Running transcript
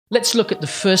Let's look at the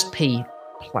first P,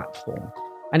 platform.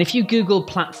 And if you Google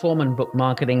platform and book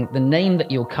marketing, the name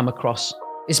that you'll come across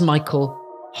is Michael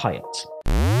Hyatt.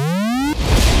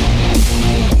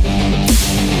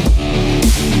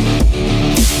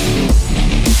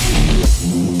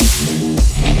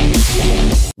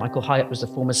 Michael Hyatt was the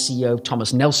former CEO of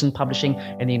Thomas Nelson Publishing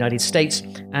in the United States,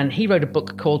 and he wrote a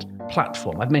book called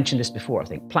Platform. I've mentioned this before, I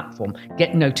think. Platform,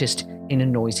 Get Noticed in a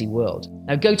Noisy World.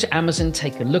 Now go to Amazon,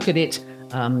 take a look at it,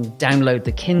 download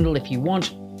the Kindle if you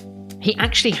want. He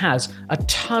actually has a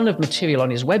ton of material on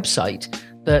his website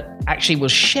that actually will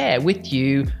share with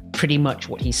you pretty much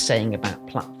what he's saying about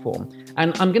platform.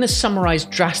 And I'm going to summarize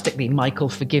drastically, Michael,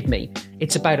 forgive me.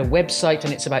 It's about a website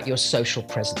and it's about your social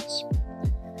presence.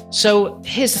 So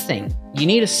here's the thing. You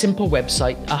need a simple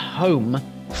website, a home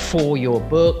for your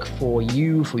book, for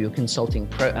you, for your consulting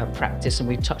practice. And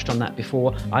we've touched on that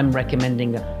before. I'm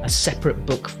recommending a separate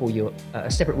book for your, a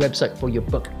separate website for your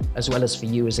book, as well as for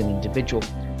you as an individual,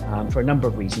 for a number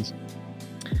of reasons.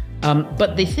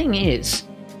 But the thing is,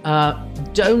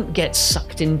 don't get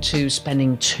sucked into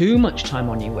spending too much time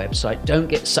on your website. Don't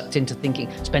get sucked into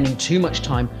spending too much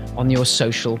time on your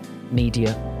social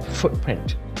media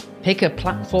footprint. Pick a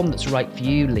platform that's right for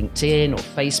you, LinkedIn or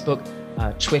Facebook,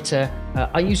 Twitter.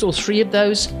 I use all three of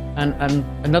those, and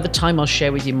another time I'll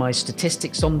share with you my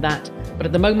statistics on that. But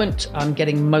at the moment, I'm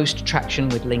getting most traction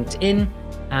with LinkedIn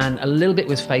and a little bit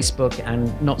with Facebook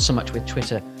and not so much with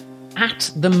Twitter.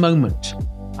 At the moment,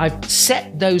 I've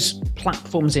set those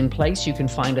platforms in place. You can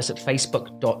find us at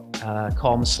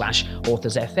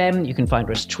facebook.com/AuthorsFM. You can find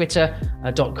us at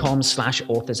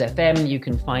twitter.com/AuthorsFM. You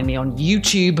can find me on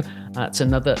YouTube. It's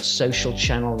another social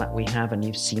channel that we have, and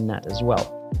you've seen that as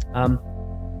well.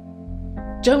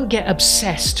 Don't get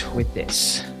obsessed with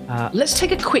this. Let's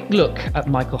take a quick look at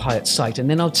Michael Hyatt's site, and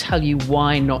then I'll tell you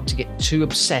why not to get too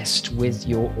obsessed with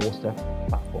your author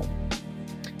platform.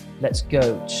 Let's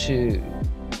go to...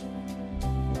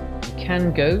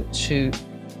 can go to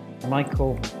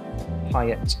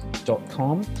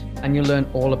michaelhyatt.com and you'll learn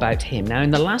all about him. Now,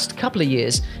 in the last couple of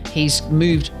years, he's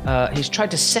tried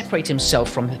to separate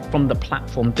himself from the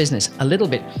platform business a little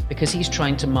bit because he's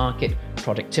trying to market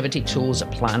productivity tools, a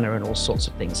planner, and all sorts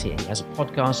of things here. He has a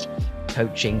podcast,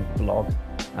 coaching, blog.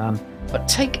 But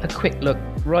take a quick look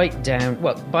right down.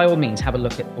 Well, by all means, have a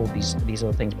look at all these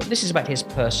other things. But this is about his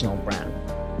personal brand.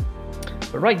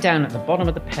 But right down at the bottom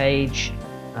of the page,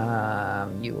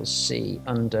 you will see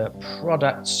under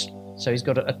products. So he's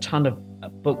got a ton of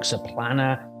books, a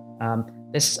planner.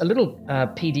 There's a little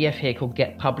PDF here called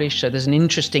Get Published. So there's an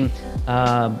interesting,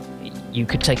 you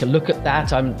could take a look at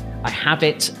that. I have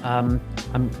it. I'm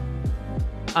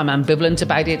ambivalent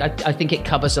about it. I think it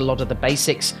covers a lot of the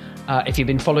basics. If you've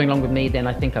been following along with me, then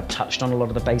I think I've touched on a lot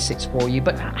of the basics for you.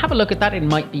 But have a look at that. It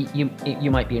might be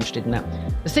you might be interested in that.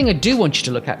 The thing I do want you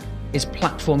to look at is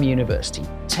Platform University.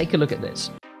 Take a look at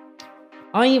this.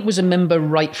 I was a member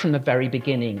right from the very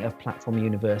beginning of Platform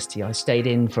University. I stayed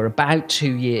in for about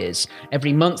 2 years.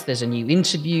 Every month there's a new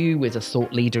interview with a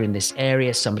thought leader in this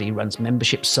area, somebody who runs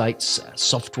membership sites,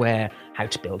 software, how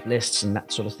to build lists, and that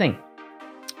sort of thing.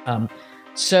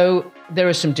 So there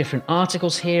are some different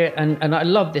articles here, and I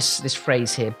love this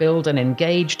phrase here, build an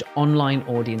engaged online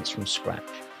audience from scratch.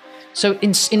 So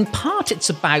in part it's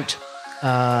about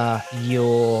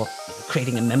you're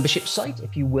creating a membership site,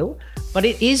 if you will, but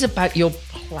it is about your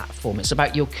platform. It's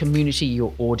about your community,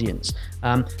 your audience.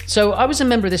 So I was a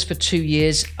member of this for 2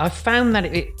 years. I found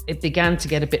that it began to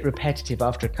get a bit repetitive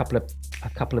after a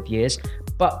couple of years.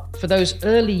 But for those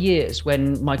early years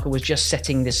when Michael was just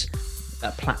setting this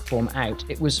platform out,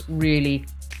 it was really,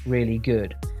 really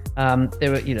good.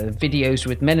 There are videos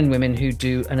with men and women who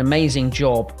do an amazing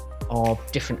job of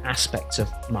different aspects of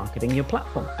marketing your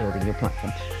platform, building your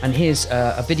platform. And here's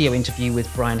a video interview with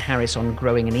Brian Harris on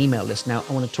growing an email list. Now,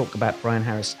 I want to talk about Brian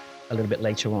Harris a little bit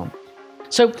later on.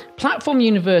 So Platform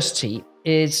University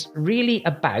is really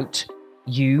about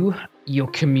you, your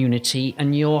community,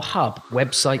 and your hub,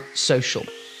 website, social.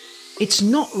 It's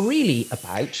not really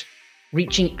about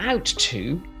reaching out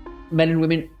to men and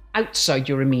women outside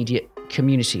your immediate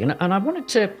community. And I wanted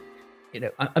to,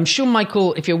 I'm sure,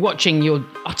 Michael, if you're watching, you'll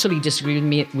utterly disagree with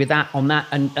me on that.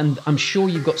 And I'm sure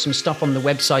you've got some stuff on the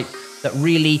website that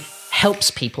really helps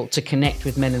people to connect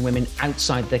with men and women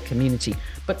outside their community.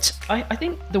 But I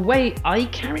think the way I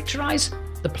characterize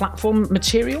the platform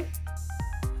material,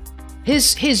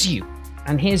 here's you.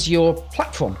 And here's your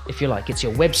platform, if you like. It's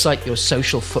your website, your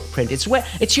social footprint. It's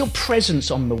your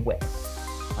presence on the web.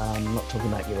 I'm not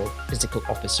talking about your physical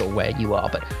office or where you are,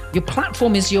 but your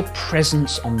platform is your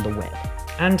presence on the web.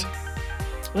 And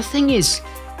the thing is,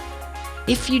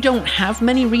 If you don't have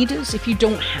many readers, if you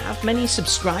don't have many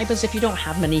subscribers, if you don't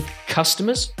have many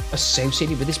customers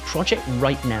associated with this project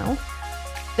right now,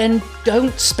 then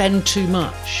don't spend too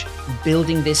much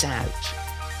building this out,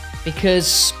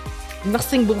 because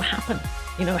nothing will happen.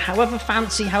 You know, however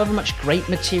fancy, however much great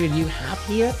material you have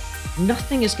here,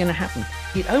 nothing is going to happen.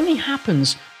 It only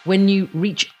happens when you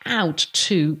reach out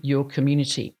to your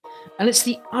community. And it's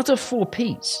the other 4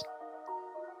 Ps.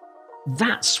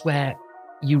 That's where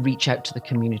you reach out to the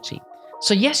community.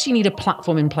 So yes, you need a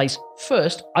platform in place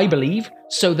first, I believe,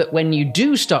 so that when you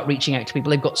do start reaching out to people,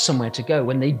 they've got somewhere to go.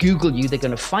 When they Google you, they're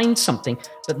going to find something.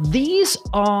 But these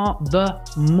are the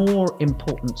more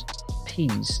important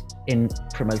Ps in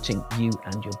promoting you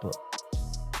and your book.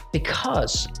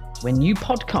 Because when you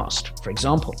podcast, for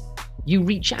example, you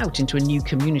reach out into a new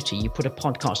community, you put a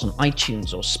podcast on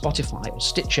iTunes or Spotify or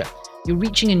Stitcher, you're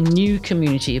reaching a new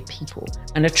community of people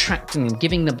and attracting them,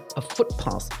 giving them a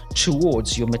footpath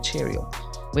towards your material.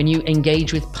 When you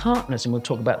engage with partners, and we'll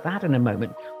talk about that in a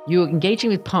moment, you're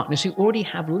engaging with partners who already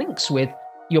have links with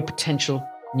your potential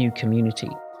new community.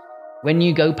 When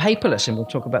you go paperless, and we'll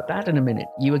talk about that in a minute,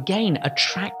 you again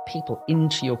attract people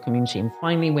into your community. And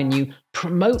finally, when you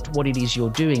promote what it is you're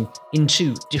doing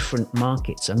into different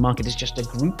markets, a market is just a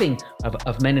grouping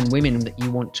of men and women that you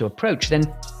want to approach, then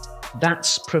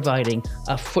that's providing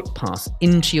a footpath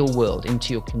into your world,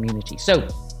 into your community. So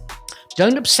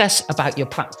don't obsess about your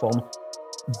platform.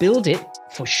 Build it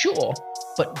for sure,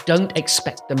 but don't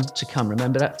expect them to come.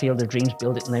 Remember that field of dreams,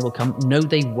 build it and they will come. No,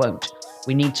 they won't.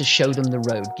 We need to show them the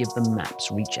road, give them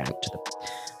maps, reach out to them.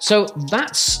 So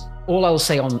that's all I'll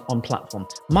say on platform.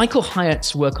 Michael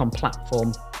Hyatt's work on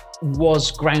platform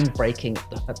was groundbreaking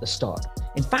at the start.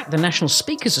 In fact, the National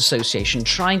Speakers Association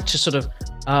tried to sort of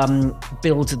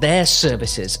build their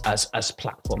services as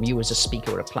platform, you as a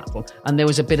speaker or a platform. And there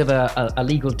was a bit of a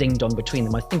legal ding-dong between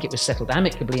them. I think it was settled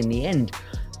amicably in the end.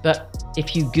 But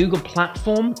if you Google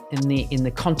platform in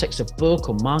the context of book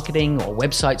or marketing or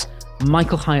websites,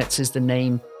 Michael Hyatt's is the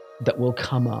name that will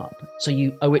come up. So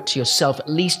you owe it to yourself at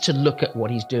least to look at what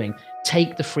he's doing.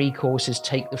 Take the free courses,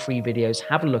 take the free videos,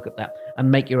 have a look at that and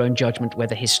make your own judgment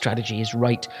whether his strategy is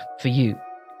right for you.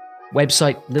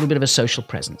 Website, a little bit of a social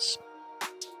presence.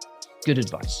 Good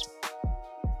advice.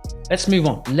 Let's move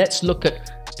on. Let's look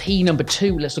at P number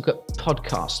 2. Let's look at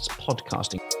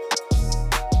podcasting.